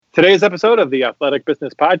Today's episode of the Athletic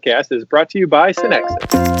Business Podcast is brought to you by Synexis.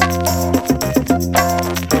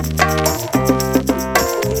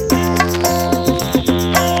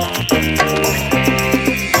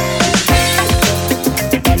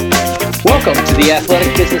 Welcome to the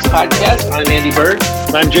Athletic Business Podcast. I'm Andy Bird.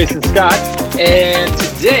 I'm Jason Scott. And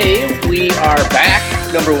today we are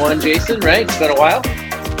back. Number one, Jason, right? It's been a while.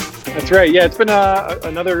 That's right. Yeah, it's been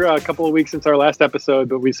another couple of weeks since our last episode,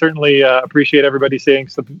 but we certainly appreciate everybody saying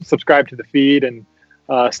subscribe to the feed and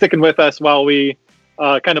sticking with us while we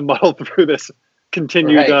kind of muddle through this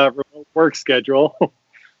continued remote work schedule.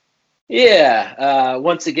 Yeah.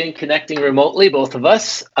 Once again, connecting remotely, both of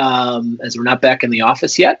us, as we're not back in the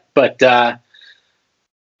office yet. But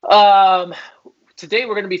today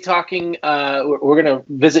we're going to be talking, we're going to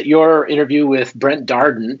visit your interview with Brent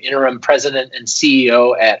Darden, Interim President and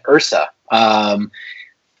CEO at IHRSA.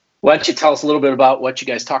 Why don't you tell us a little bit about what you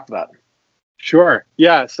guys talked about? Sure.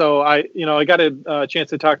 Yeah. So I got a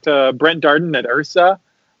chance to talk to Brent Darden at IHRSA.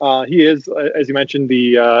 He is, as you mentioned,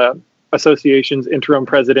 the association's interim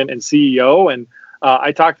president and CEO. And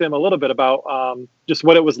I talked to him a little bit about just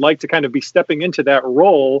what it was like to kind of be stepping into that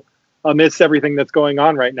role amidst everything that's going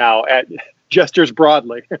on right now at gestures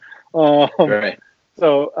broadly. Right.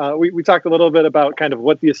 So we talked a little bit about kind of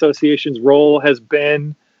what the association's role has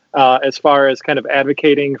been as far as kind of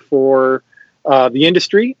advocating for the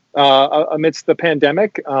industry amidst the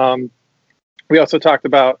pandemic. We also talked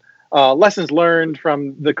about lessons learned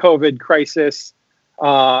from the COVID crisis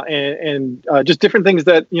and just different things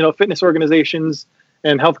that, fitness organizations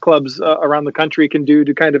and health clubs around the country can do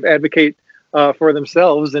to kind of advocate for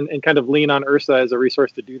themselves and kind of lean on IHRSA as a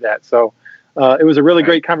resource to do that. So it was a really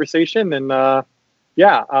great conversation. And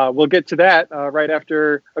we'll get to that right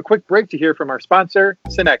after a quick break to hear from our sponsor,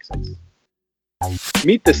 Synexis.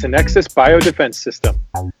 Meet the Synexis Biodefense System,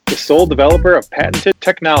 the sole developer of patented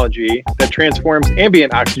technology that transforms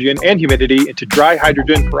ambient oxygen and humidity into dry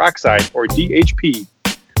hydrogen peroxide, or DHP.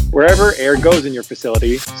 Wherever air goes in your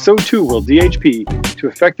facility, so too will DHP to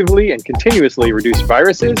effectively and continuously reduce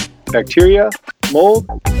viruses, bacteria, mold,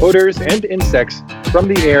 odors, and insects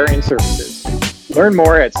from the air and surfaces. Learn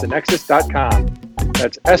more at synexis.com.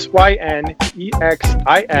 That's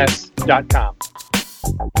SYNEXIS.com.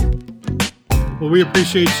 Well, we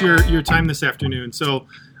appreciate your time this afternoon. So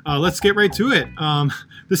let's get right to it.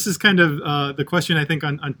 This is kind of the question, I think,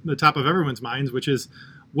 on the top of everyone's minds, which is,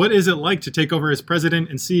 what is it like to take over as president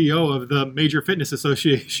and CEO of the major fitness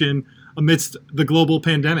association amidst the global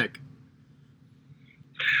pandemic?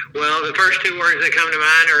 Well, the first two words that come to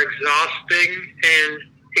mind are exhausting and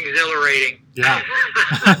exhilarating. Yeah.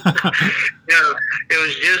 It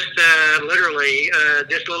was just literally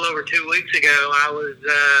just a little over 2 weeks ago, I was,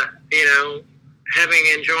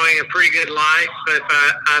 enjoying a pretty good life. But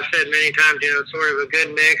I've said many times, sort of a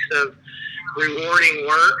good mix of rewarding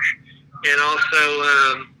work and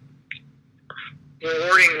also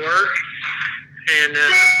rewarding work and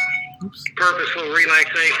purposeful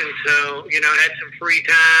relaxation. So, I had some free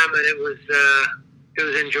time and it was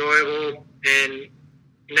enjoyable. And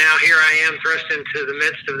now here I am thrust into the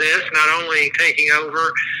midst of this, not only taking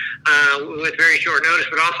over with very short notice,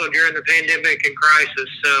 but also during the pandemic and crisis.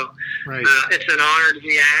 So it's an honor to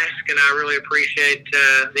be asked, and I really appreciate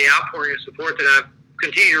the outpouring of support that I've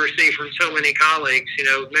continue to receive from so many colleagues,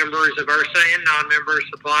 members of IHRSA and non-members,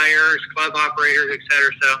 suppliers, club operators, et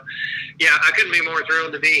cetera. So, I couldn't be more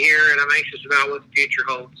thrilled to be here, and I'm anxious about what the future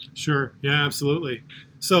holds. Sure. Yeah, absolutely.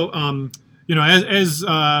 So, as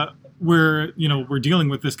we're dealing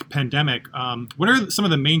with this pandemic, what are some of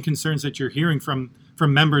the main concerns that you're hearing from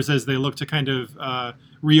members as they look to kind of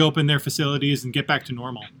reopen their facilities and get back to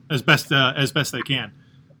normal as best they can?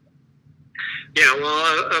 Yeah,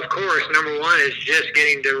 well, of course, number one is just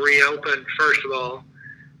getting to reopen, first of all.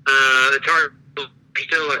 It's hard. There's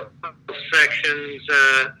still a couple sections,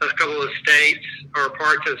 a couple of states or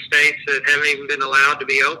parts of states that haven't even been allowed to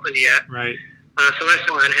be open yet. Right. So that's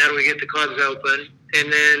one. How do we get the clubs open?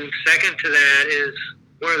 And then second to that is,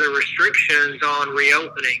 what are the restrictions on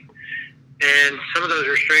reopening? And some of those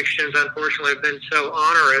restrictions, unfortunately, have been so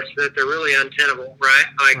onerous that they're really untenable, right?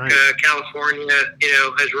 California,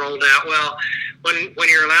 has rolled out. Well, when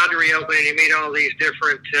you're allowed to reopen and you meet all these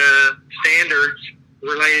different standards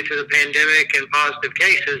related to the pandemic and positive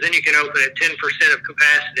cases, then you can open at 10% of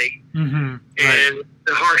capacity. Mm-hmm. And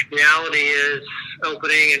the harsh reality is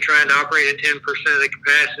opening and trying to operate at 10% of the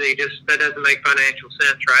capacity, that doesn't make financial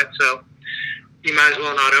sense, right? So you might as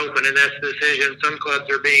well not open, and that's the decision some clubs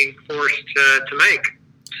are being forced to make.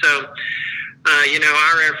 So,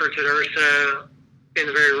 our efforts at IHRSA in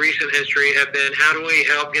the very recent history have been, how do we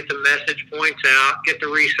help get the message points out, get the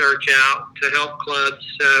research out to help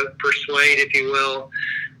clubs persuade, if you will,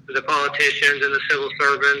 the politicians and the civil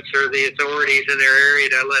servants or the authorities in their area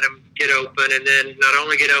to let them get open, and then not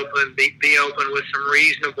only get open, be open with some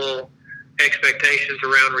reasonable expectations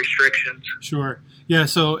around restrictions. Sure. Yeah.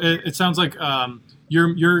 So it sounds like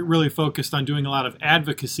you're really focused on doing a lot of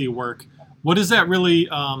advocacy work. What does that really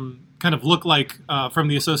kind of look like from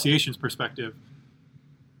the association's perspective?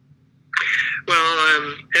 Well,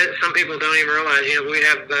 some people don't even realize, we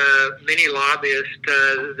have many lobbyists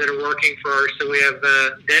that are working for us. So we have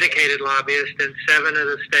dedicated lobbyists in 7 of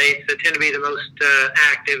the states that tend to be the most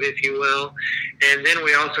active, if you will. And then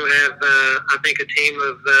we also have, I think, a team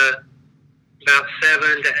of about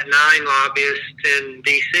 7 to 9 lobbyists in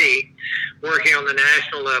D.C. working on the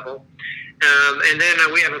national level. And then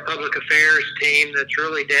we have a public affairs team that's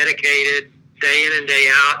really dedicated day in and day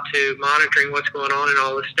out to monitoring what's going on in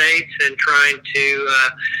all the states and trying to,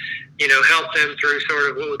 help them through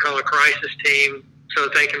sort of what we call a crisis team so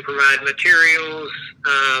that they can provide materials,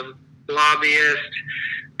 lobbyists,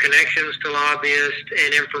 connections to lobbyists,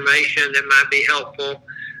 and information that might be helpful.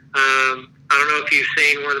 I don't know if you've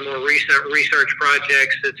seen one of the more recent research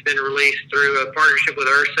projects that's been released through a partnership with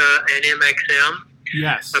IHRSA and MXM.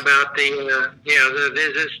 Yes. About the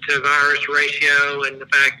visits to virus ratio and the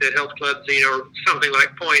fact that health clubs, something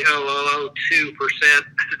like 0.0002%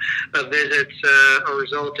 of visits are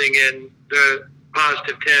resulting in the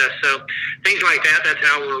positive test. So things like that, that's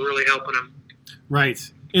how we're really helping them. Right.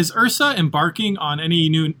 Is IHRSA embarking on any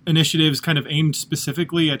new initiatives kind of aimed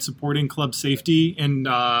specifically at supporting club safety and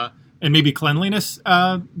maybe cleanliness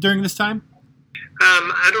during this time?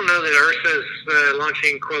 I don't know that IHRSA is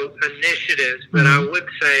launching, quote, initiatives, but I would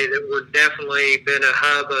say that we're definitely been a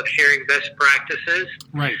hub of sharing best practices.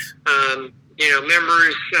 Right.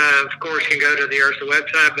 Members, of course, can go to the IHRSA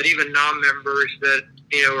website, but even non-members that,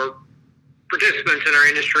 are participants in our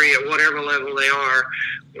industry at whatever level they are,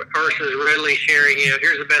 IHRSA is readily sharing,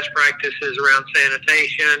 here's the best practices around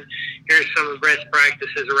sanitation, here's some of the best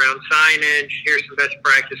practices around signage, here's some best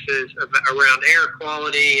practices around air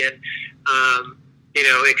quality and,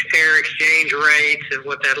 air exchange rates and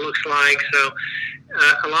what that looks like. So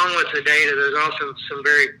along with the data, there's also some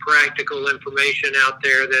very practical information out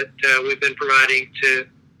there that we've been providing to,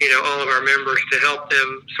 all of our members to help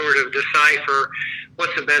them sort of decipher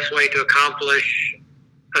what's the best way to accomplish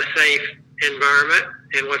a safe environment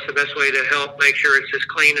and what's the best way to help make sure it's as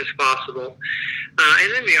clean as possible.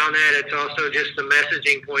 And then beyond that, it's also just the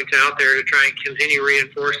messaging points out there to try and continue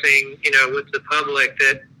reinforcing, with the public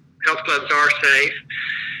that health clubs are safe.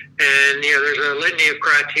 And, there's a litany of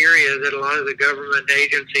criteria that a lot of the government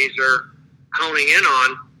agencies are honing in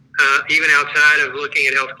on, even outside of looking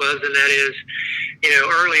at health clubs. And that is,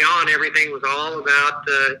 early on, everything was all about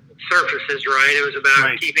the surfaces, right? It was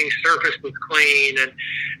about keeping surfaces clean. And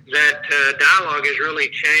that dialogue has really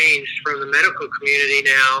changed from the medical community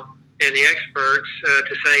now and the experts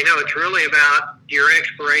to say, no, it's really about your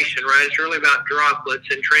expiration, right? It's really about droplets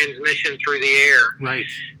and transmission through the air. Right.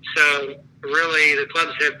 So really the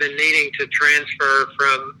clubs have been needing to transfer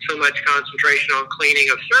from so much concentration on cleaning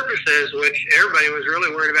of surfaces, which everybody was really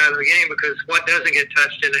worried about in the beginning, because what doesn't get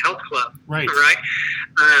touched in a health club, right?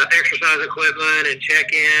 Exercise equipment and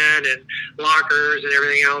check-in and lockers and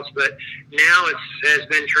everything else. But now it has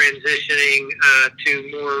been transitioning to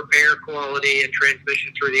more air quality and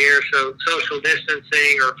transmission through the air. So social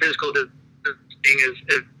distancing or physical distancing is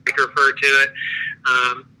like to refer to it.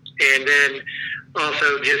 And then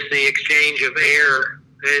also just the exchange of air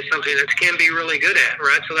is something that can be really good at,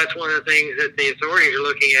 right? So that's one of the things that the authorities are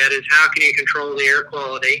looking at is how can you control the air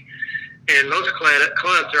quality? And most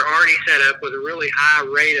clubs are already set up with a really high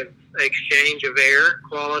rate of exchange of air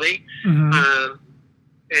quality,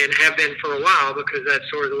 and have been for a while because that's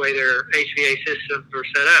sort of the way their HVA systems are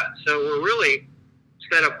set up. So we're really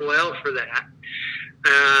set up well for that.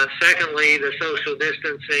 Secondly, the social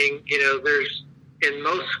distancing, there's in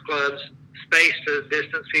most clubs space to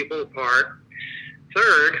distance people apart.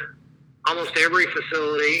 Third, almost every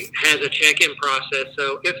facility has a check-in process.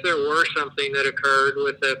 So if there were something that occurred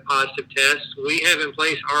with a positive test, we have in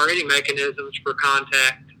place already mechanisms for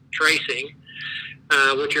contact tracing,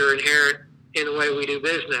 which are inherent in the way we do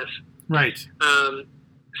business. Right. And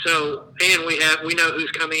we know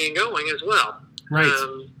who's coming and going as well. Right.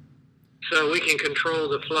 So we can control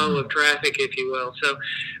the flow of traffic, if you will. So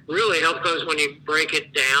really health clubs, when you break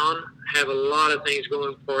it down, have a lot of things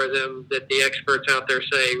going for them that the experts out there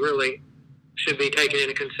say really should be taken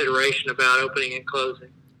into consideration about opening and closing.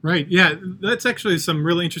 Right. Yeah, that's actually some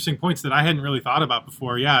really interesting points that I hadn't really thought about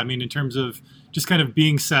before. Yeah, I mean, in terms of just kind of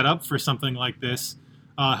being set up for something like this,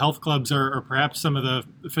 health clubs are perhaps some of the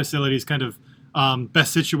facilities kind of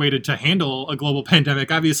best situated to handle a global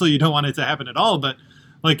pandemic. Obviously, you don't want it to happen at all, but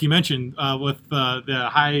like you mentioned, with the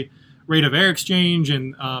high rate of air exchange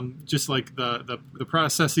and just like the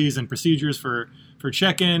processes and procedures for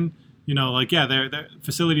check-in, their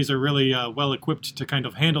facilities are really well equipped to kind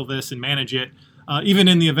of handle this and manage it. Even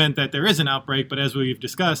in the event that there is an outbreak, but as we've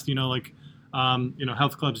discussed,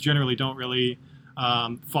 health clubs generally don't really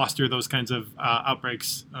foster those kinds of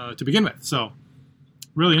outbreaks to begin with. So,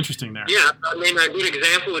 really interesting there. Yeah, I mean, a good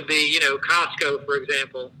example would be, Costco, for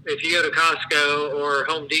example. If you go to Costco or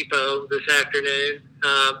Home Depot this afternoon,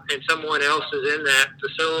 and someone else is in that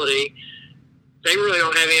facility, they really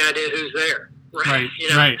don't have any idea who's there. Right.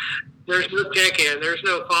 Right. There's no check-in. There's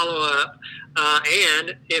no follow-up.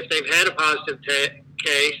 And if they've had a positive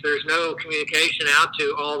case, there's no communication out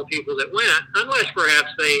to all the people that went, unless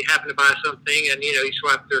perhaps they happen to buy something and, you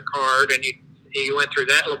swiped their card and you went through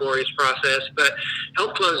that laborious process. But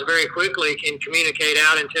health clubs very quickly can communicate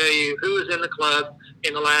out and tell you who was in the club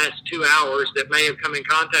in the last 2 hours that may have come in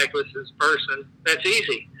contact with this person. That's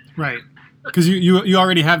easy. Right. Because you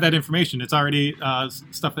already have that information. It's already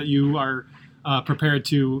stuff that you are prepared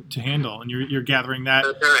to handle, and you're gathering that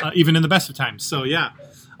even in the best of times. So yeah,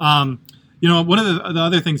 one of the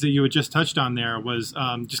other things that you had just touched on there was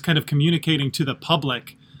just kind of communicating to the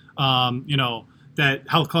public, that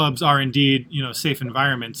health clubs are indeed safe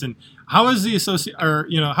environments. And how is the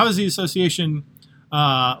association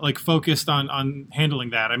focused on handling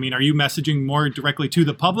that? I mean, are you messaging more directly to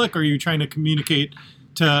the public, or are you trying to communicate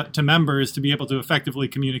to members to be able to effectively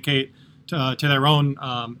communicate to their own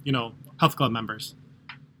health club members?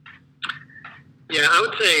 Yeah, I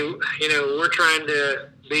would say, we're trying to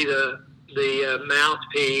be the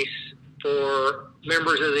mouthpiece for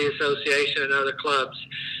members of the association and other clubs.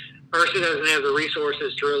 IHRSA doesn't have the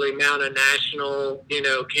resources to really mount a national,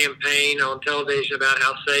 campaign on television about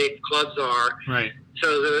how safe clubs are. Right.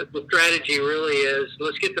 So the strategy really is,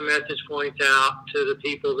 let's get the message points out to the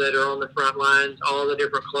people that are on the front lines, all the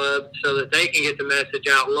different clubs, so that they can get the message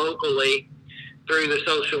out locally through the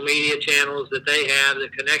social media channels that they have, the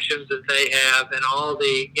connections that they have, and all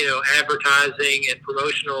the, advertising and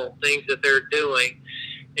promotional things that they're doing.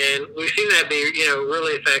 And we've seen that be,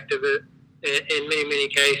 really effective in many, many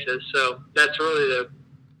cases. So that's really the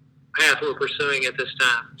path we're pursuing at this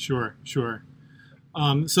time. Sure.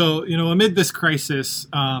 So, amid this crisis,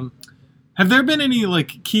 have there been any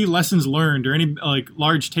key lessons learned or any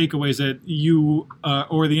large takeaways that you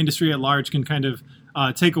or the industry at large can kind of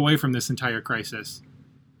take away from this entire crisis?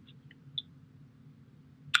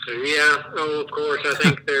 Yeah, of course. I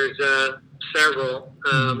think there's several.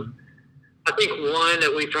 I think one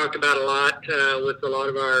that we've talked about a lot with a lot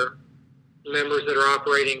of our members that are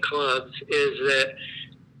operating clubs is that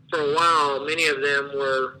for a while, many of them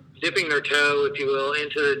were dipping their toe, if you will,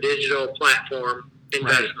 into the digital platform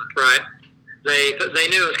investment, right? They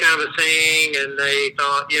knew it was kind of a thing, and they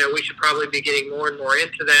thought, we should probably be getting more and more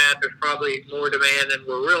into that. There's probably more demand than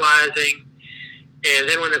we're realizing. And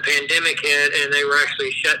then when the pandemic hit and they were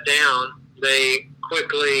actually shut down, they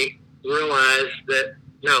quickly realized that,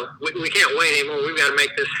 no, we can't wait anymore. We've got to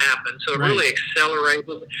make this happen. So it really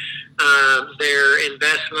accelerated their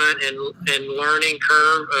investment and learning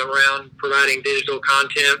curve around providing digital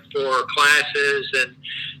content for classes and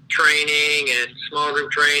training and small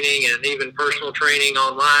group training and even personal training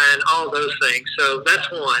online, all those things. So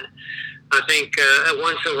that's one. I think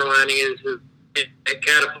one silver lining is it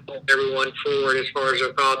catapulted everyone forward as far as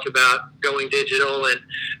their thoughts about going digital and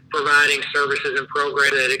providing services and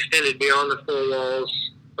programs that extended beyond the four walls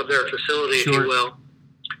of their facility, if you will.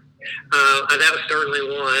 That was certainly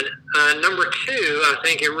one. Number two, I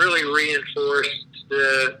think it really reinforced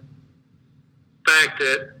the fact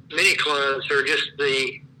that many clubs are just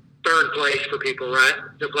the third place for people, right?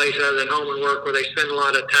 The place other than home and work where they spend a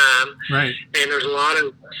lot of time. Right. And there's a lot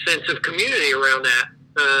of sense of community around that.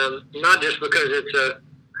 Not just because it's a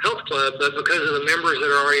health club, but because of the members that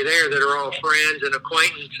are already there that are all friends and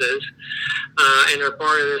acquaintances. And they're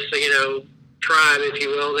part of this, tribe, if you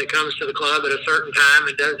will, that comes to the club at a certain time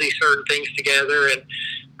and does these certain things together. And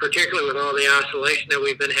particularly with all the isolation that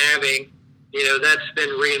we've been having, that's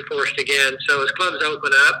been reinforced again. So as clubs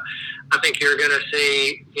open up, I think you're going to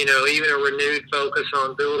see, even a renewed focus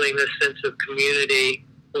on building this sense of community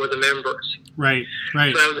for the members. Right.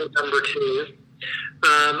 So that was number two.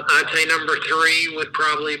 I'd say number three would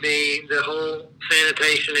probably be the whole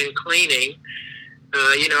sanitation and cleaning.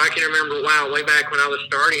 I can remember, way back when I was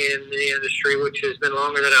starting in the industry, which has been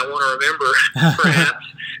longer than I want to remember, perhaps.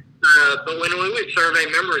 But when we would survey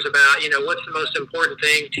members about, what's the most important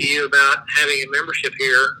thing to you about having a membership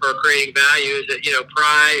here or creating value, is it,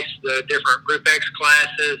 price, the different Group X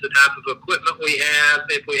classes, the type of equipment we have,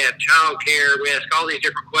 if we have child care. We ask all these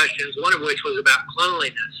different questions, one of which was about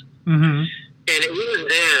cleanliness. Mm-hmm. And even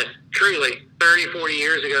then, truly, 30, 40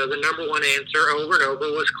 years ago, the number one answer over and over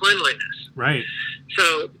was cleanliness. Right.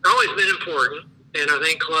 So it's always been important, and I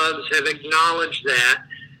think clubs have acknowledged that.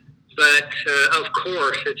 But, of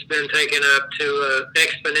course, it's been taken up to an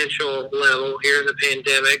exponential level here in the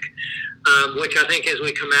pandemic, which I think as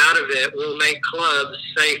we come out of it will make clubs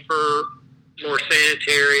safer, more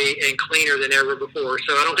sanitary, and cleaner than ever before.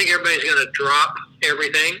 So I don't think everybody's going to drop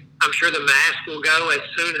everything. I'm sure the mask will go as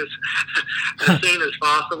soon as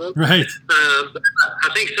possible. Right. I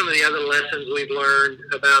think some of the other lessons we've learned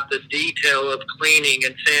about the detail of cleaning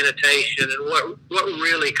and sanitation and what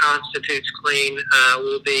really constitutes clean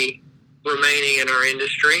will be remaining in our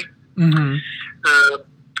industry. Mm-hmm.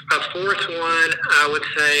 A fourth one I would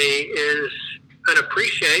say is an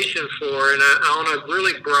appreciation for, and on a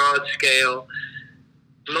really broad scale,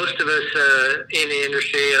 most of us in the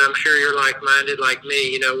industry, and I'm sure you're like-minded like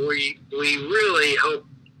me, we really hope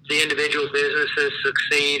the individual businesses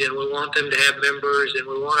succeed, and we want them to have members, and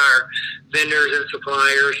we want our vendors and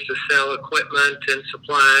suppliers to sell equipment and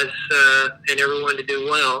supplies and everyone to do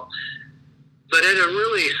well. But at a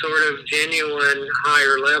really sort of genuine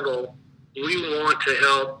higher level, we want to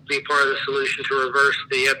help be part of the solution to reverse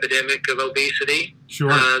the epidemic of obesity, Sure.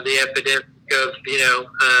 The epidemic of,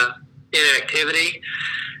 inactivity,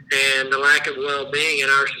 and the lack of well-being in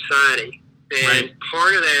our society. And Right.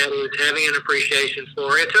 part of that is having an appreciation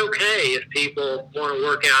for it's okay if people want to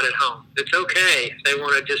work out at home. It's okay if they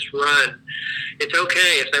want to just run. It's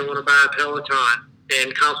okay if they want to buy a Peloton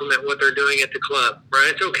and complement what they're doing at the club,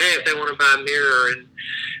 right? It's okay if they want to buy a mirror and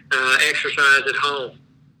exercise at home.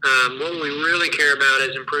 What we really care about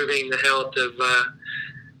is improving the health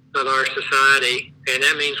of our society, and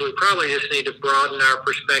that means we probably just need to broaden our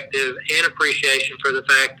perspective and appreciation for the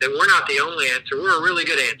fact that we're not the only answer. We're a really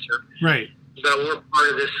good answer, Right. but we're part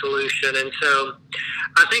of this solution. And so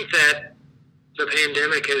I think that the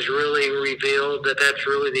pandemic has really revealed that that's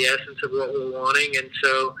really the essence of what we're wanting. And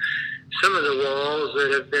so some of the walls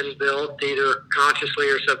that have been built, either consciously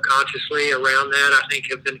or subconsciously around that, I think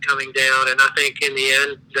have been coming down. And I think in the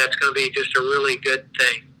end, that's going to be just a really good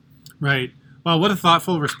thing. Right. Well, what a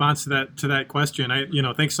thoughtful response to that question.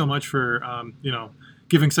 Thanks so much for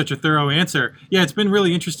giving such a thorough answer. Yeah, it's been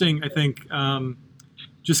really interesting. I think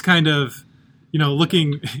just kind of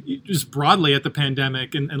looking just broadly at the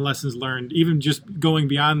pandemic and lessons learned, even just going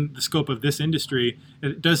beyond the scope of this industry.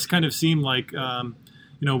 It does kind of seem like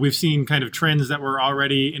we've seen kind of trends that were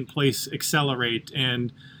already in place accelerate,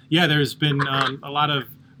 and yeah, there's been a lot of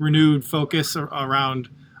renewed focus around.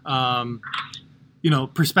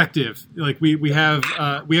 Perspective. Like we have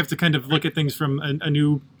to kind of look at things from a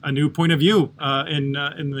new point of view in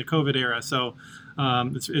the COVID era. So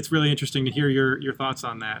it's really interesting to hear your thoughts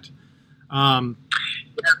on that.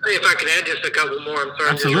 If I could add just a couple more, I'm sorry,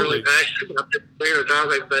 I'm just really passionate about this clear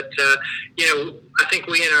topic, but I think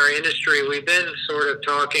we in our industry, we've been sort of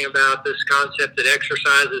talking about this concept that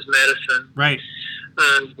exercise is medicine. Right.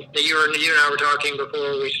 You and I were talking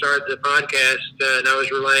before we started the podcast, and I was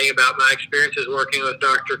relaying about my experiences working with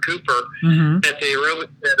Dr. Cooper at the Aerobic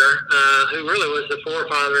Center, who really was the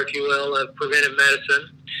forefather, if you will, of preventive medicine.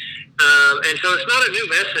 And so it's not a new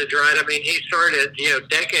message, right? I mean, he started,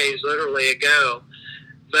 decades literally ago.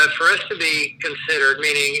 But for us to be considered,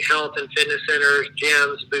 meaning health and fitness centers,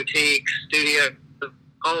 gyms, boutiques, studios,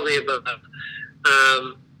 all of the above,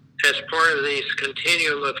 as part of this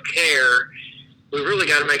continuum of care, we've really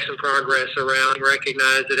got to make some progress around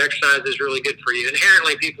recognize that exercise is really good for you.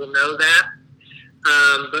 Inherently, people know that,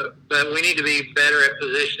 but we need to be better at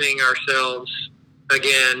positioning ourselves,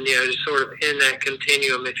 again, just sort of in that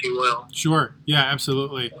continuum, if you will. Sure. Yeah,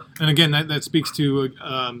 absolutely. And again, that speaks to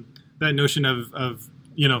that notion of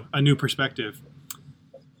a new perspective.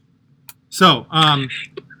 So,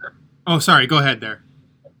 sorry, go ahead there.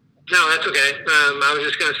 No, that's okay. I was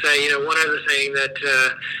just going to say, one other thing that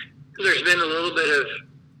there's been a little bit of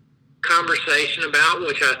conversation about,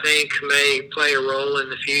 which I think may play a role in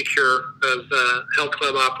the future of health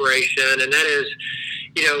club operation, and that is,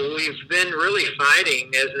 we've been really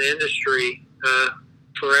fighting as an industry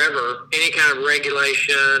forever any kind of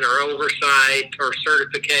regulation or oversight or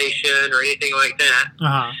certification or anything like that.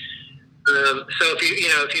 Uh-huh. So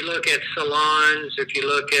if you look at salons, if you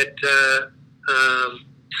look at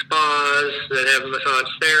spas that have massage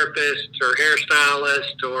therapists or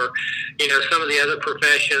hairstylists or, some of the other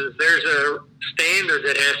professions, there's a standard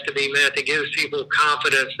that has to be met that gives people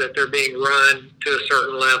confidence that they're being run to a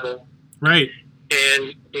certain level. Right.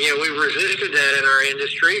 And, we've resisted that in our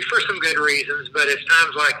industry for some good reasons, but it's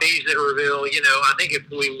times like these that reveal, I think if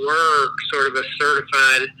we were sort of a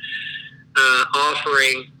certified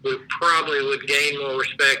offering, we probably would gain more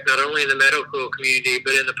respect, not only in the medical community,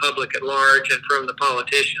 but in the public at large and from the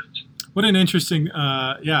politicians. What an interesting,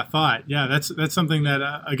 thought. Yeah, that's something that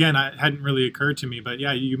again, hadn't really occurred to me. But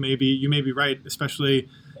yeah, you may be right, especially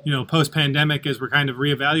post pandemic as we're kind of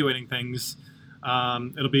reevaluating things.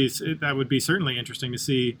 That would be certainly interesting to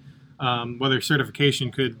see whether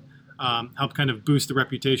certification could help kind of boost the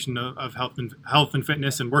reputation of health and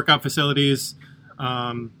fitness and workout facilities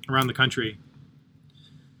around the country.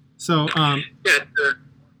 So,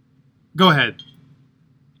 go ahead.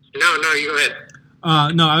 No, you go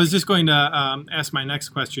ahead. No, I was just going to ask my next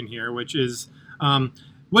question here, which is,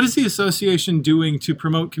 what is the association doing to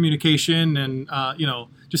promote communication and,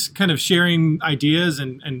 just kind of sharing ideas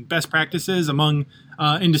and best practices among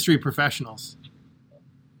industry professionals?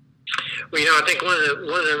 Well, I think one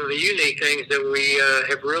of the unique things that we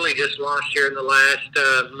have really just launched here in the last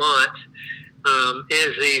month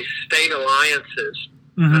is these state alliances.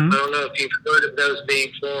 Mm-hmm. I don't know if you've heard of those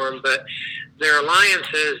being formed, but they're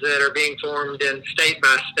alliances that are being formed in state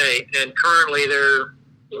by state, and currently they're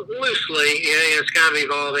loosely, it's kind of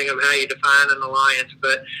evolving of how you define an alliance,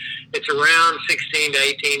 but it's around 16 to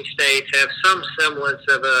 18 states have some semblance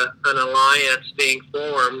of an alliance being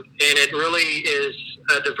formed, and it really is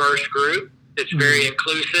a diverse group. It's very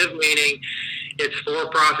inclusive, meaning it's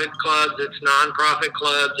for-profit clubs, it's non-profit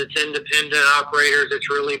clubs, it's independent operators, it's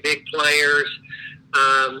really big players,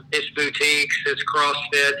 it's boutiques, it's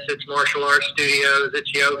CrossFits, it's martial arts studios,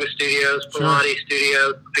 it's yoga studios, Pilates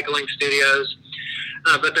studios, cycling studios.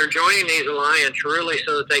 But they're joining these alliances really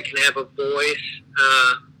so that they can have a voice,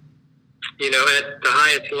 at the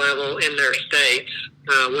highest level in their states,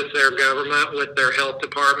 with their government, with their health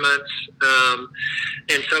departments,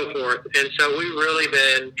 and so forth. And so we've really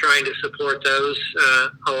been trying to support those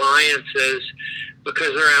alliances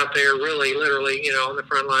because they're out there really, literally, on the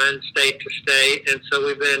front line, state to state. And so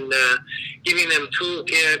we've been giving them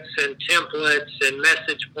toolkits and templates and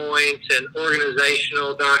message points and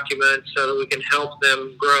organizational documents so that we can help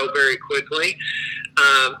them grow very quickly.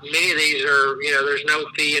 Many of these are, there's no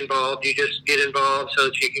fee involved. You just get involved so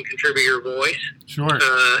that you can contribute your voice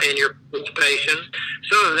and your participation.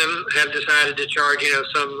 Some of them have decided to charge,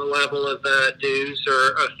 some level of dues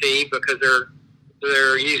or a fee because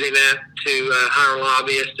they're using that to hire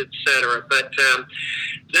lobbyists, et cetera. But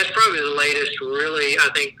that's probably the latest really, I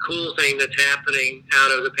think, cool thing that's happening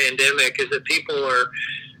out of the pandemic is that people are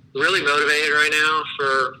really motivated right now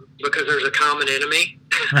because there's a common enemy.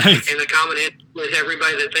 Right. And the common enemy is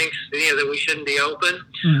everybody that thinks that we shouldn't be open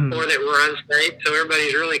or that we're unsafe. So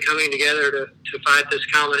everybody's really coming together to fight this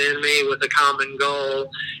common enemy with a common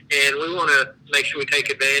goal. And we want to make sure we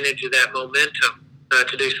take advantage of that momentum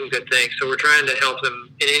to do some good things. So we're trying to help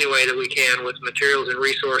them in any way that we can with materials and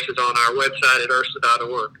resources on our website at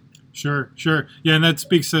IHRSA.org. Sure. Yeah, and that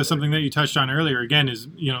speaks to something that you touched on earlier. Again, is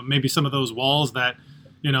maybe some of those walls that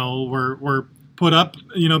were put up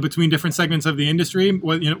between different segments of the industry,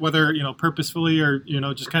 whether purposefully or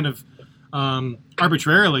just kind of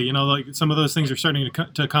arbitrarily. Like some of those things are starting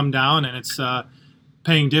to come down, and it's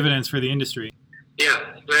paying dividends for the industry. Yeah,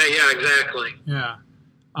 exactly. Yeah.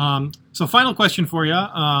 So final question for you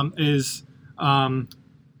is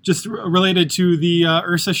just related to the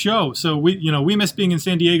IHRSA show. So we missed being in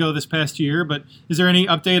San Diego this past year, but is there any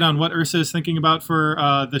update on what IHRSA is thinking about for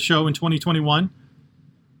the show in 2021?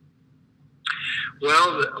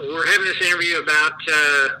 Well, we're having this interview about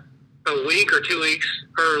a week or 2 weeks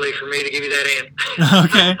early for me to give you that answer.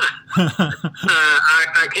 Okay.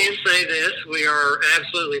 I can say this. We are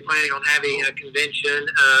absolutely planning on having a convention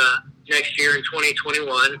next year in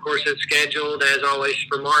 2021. Of course, it's scheduled, as always,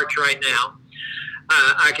 for March right now.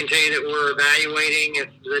 I can tell you that we're evaluating if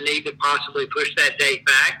the need to possibly push that date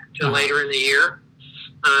back to later in the year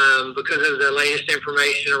because of the latest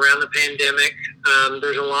information around the pandemic.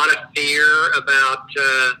 There's a lot of fear about,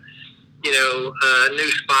 a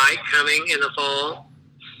new spike coming in the fall,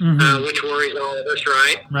 which worries all of us,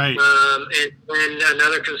 right? Right. And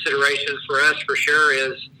another consideration for us, for sure,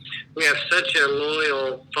 is we have such a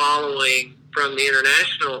loyal following from the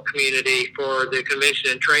international community for the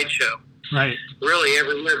convention and trade show. Right. Really,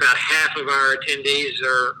 every year, about half of our attendees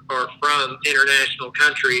are from international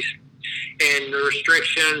countries, and the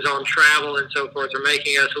restrictions on travel and so forth are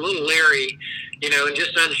making us a little leery, and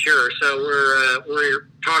just unsure. So we're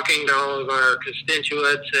talking to all of our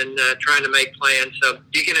constituents and trying to make plans. So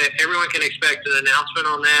everyone can expect an announcement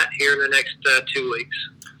on that here in the next 2 weeks.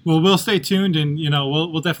 Well, we'll stay tuned, and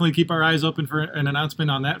we'll definitely keep our eyes open for an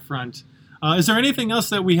announcement on that front. Is there anything else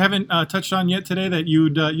that we haven't touched on yet today that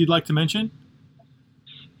you'd like to mention?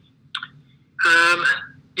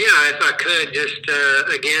 Yeah, if I could just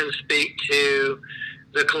again speak to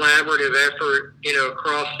the collaborative effort,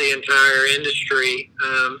 across the entire industry,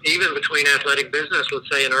 even between athletic business, let's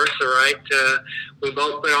say, and IHRSA, right? We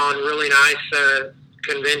both put on really nice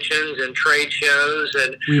conventions and trade shows,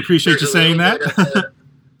 and we appreciate you saying that. As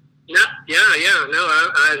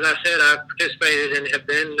I said, I've participated and have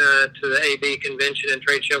been to the AB convention and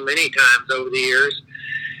trade show many times over the years.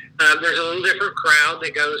 There's a little different crowd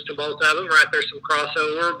that goes to both of them, right? There's some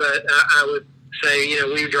crossover, but I would say,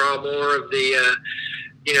 we draw more of the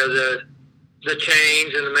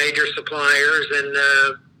chains and the major suppliers and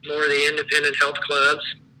more of the independent health clubs.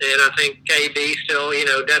 And I think AB still,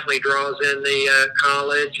 definitely draws in the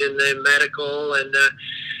college and the medical and the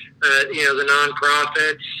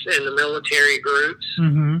nonprofits and the military groups.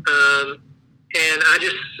 Mm-hmm. And I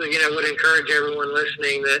just, would encourage everyone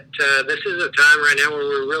listening that this is a time right now where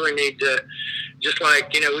we really need to, just like,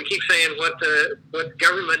 we keep saying what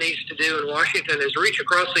government needs to do in Washington is reach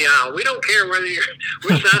across the aisle. We don't care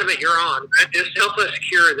which side of it you're on. Right? Just help us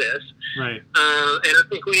cure this. Right. And I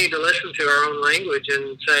think we need to listen to our own language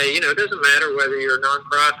and say, it doesn't matter whether you're a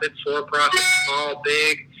nonprofit, for-profit, small,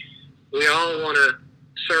 big. We all want to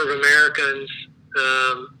serve Americans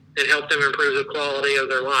and help them improve the quality of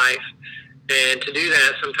their life. And to do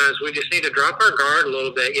that, sometimes we just need to drop our guard a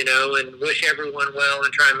little bit, and wish everyone well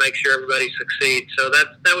and try and make sure everybody succeeds. So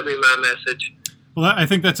that would be my message. Well, I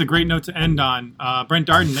think that's a great note to end on. Brent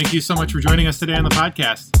Darden, thank you so much for joining us today on the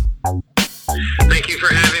podcast. Thank you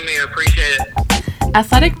for having me. I appreciate it.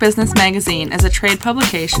 Athletic Business Magazine is a trade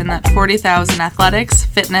publication that 40,000 athletics,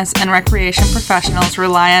 fitness, and recreation professionals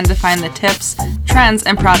rely on to find the tips, trends,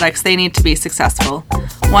 and products they need to be successful.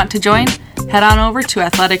 Want to join? Head on over to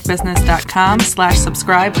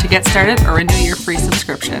athleticbusiness.com/subscribe to get started or renew your free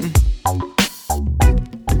subscription.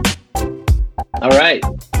 All right.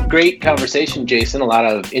 Great conversation, Jason. A lot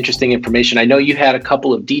of interesting information. I know you had a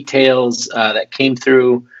couple of details that came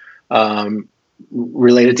through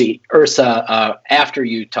related to IHRSA after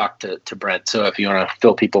you talked to Brent. So if you want to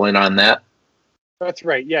fill people in on that. That's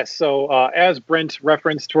right. Yes. So as Brent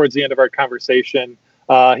referenced towards the end of our conversation,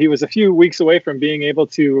 he was a few weeks away from being able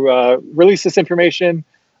to release this information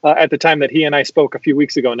at the time that he and I spoke a few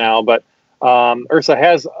weeks ago now. But IHRSA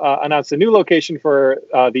has announced a new location for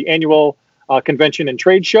the annual convention and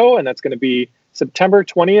trade show, and that's going to be September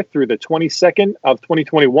 20th through the 22nd of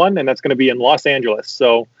 2021, and that's going to be in Los Angeles.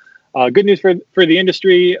 So good news for the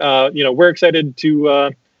industry. We're excited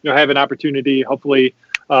to have an opportunity, hopefully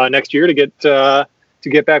next year, to get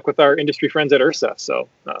back with our industry friends at IHRSA. So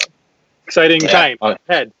exciting time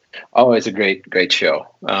ahead. Always a great show.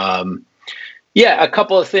 A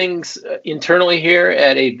couple of things internally here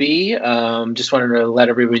at AB. Just wanted to let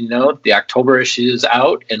everybody know the October issue is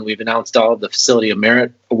out, and we've announced all of the Facility of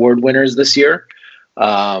Merit Award winners this year.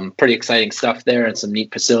 Pretty exciting stuff there and some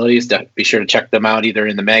neat facilities. Be sure to check them out either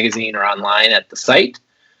in the magazine or online at the site.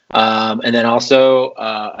 And then also,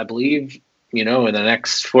 I believe, in the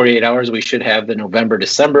next 48 hours, we should have the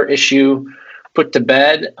November-December issue put to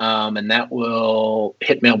bed, and that will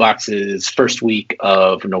hit mailboxes first week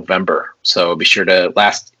of November. So be sure to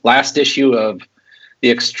last issue of the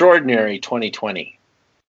extraordinary 2020.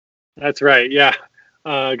 That's right. Yeah,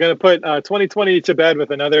 going to put 2020 to bed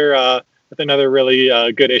with another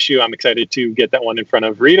really good issue. I'm excited to get that one in front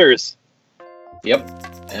of readers. Yep,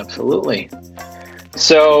 absolutely.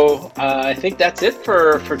 So I think that's it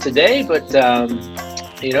for today. But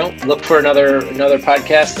look for another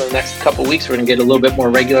podcast in the next couple of weeks. We're going to get a little bit more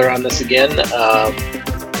regular on this again.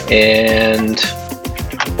 And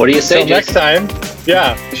what do you say, Jason? Next time,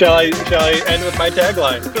 yeah. Shall I end with my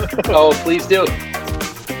tagline? Oh, please do.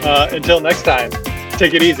 Until next time,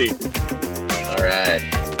 take it easy. All right.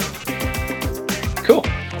 Cool.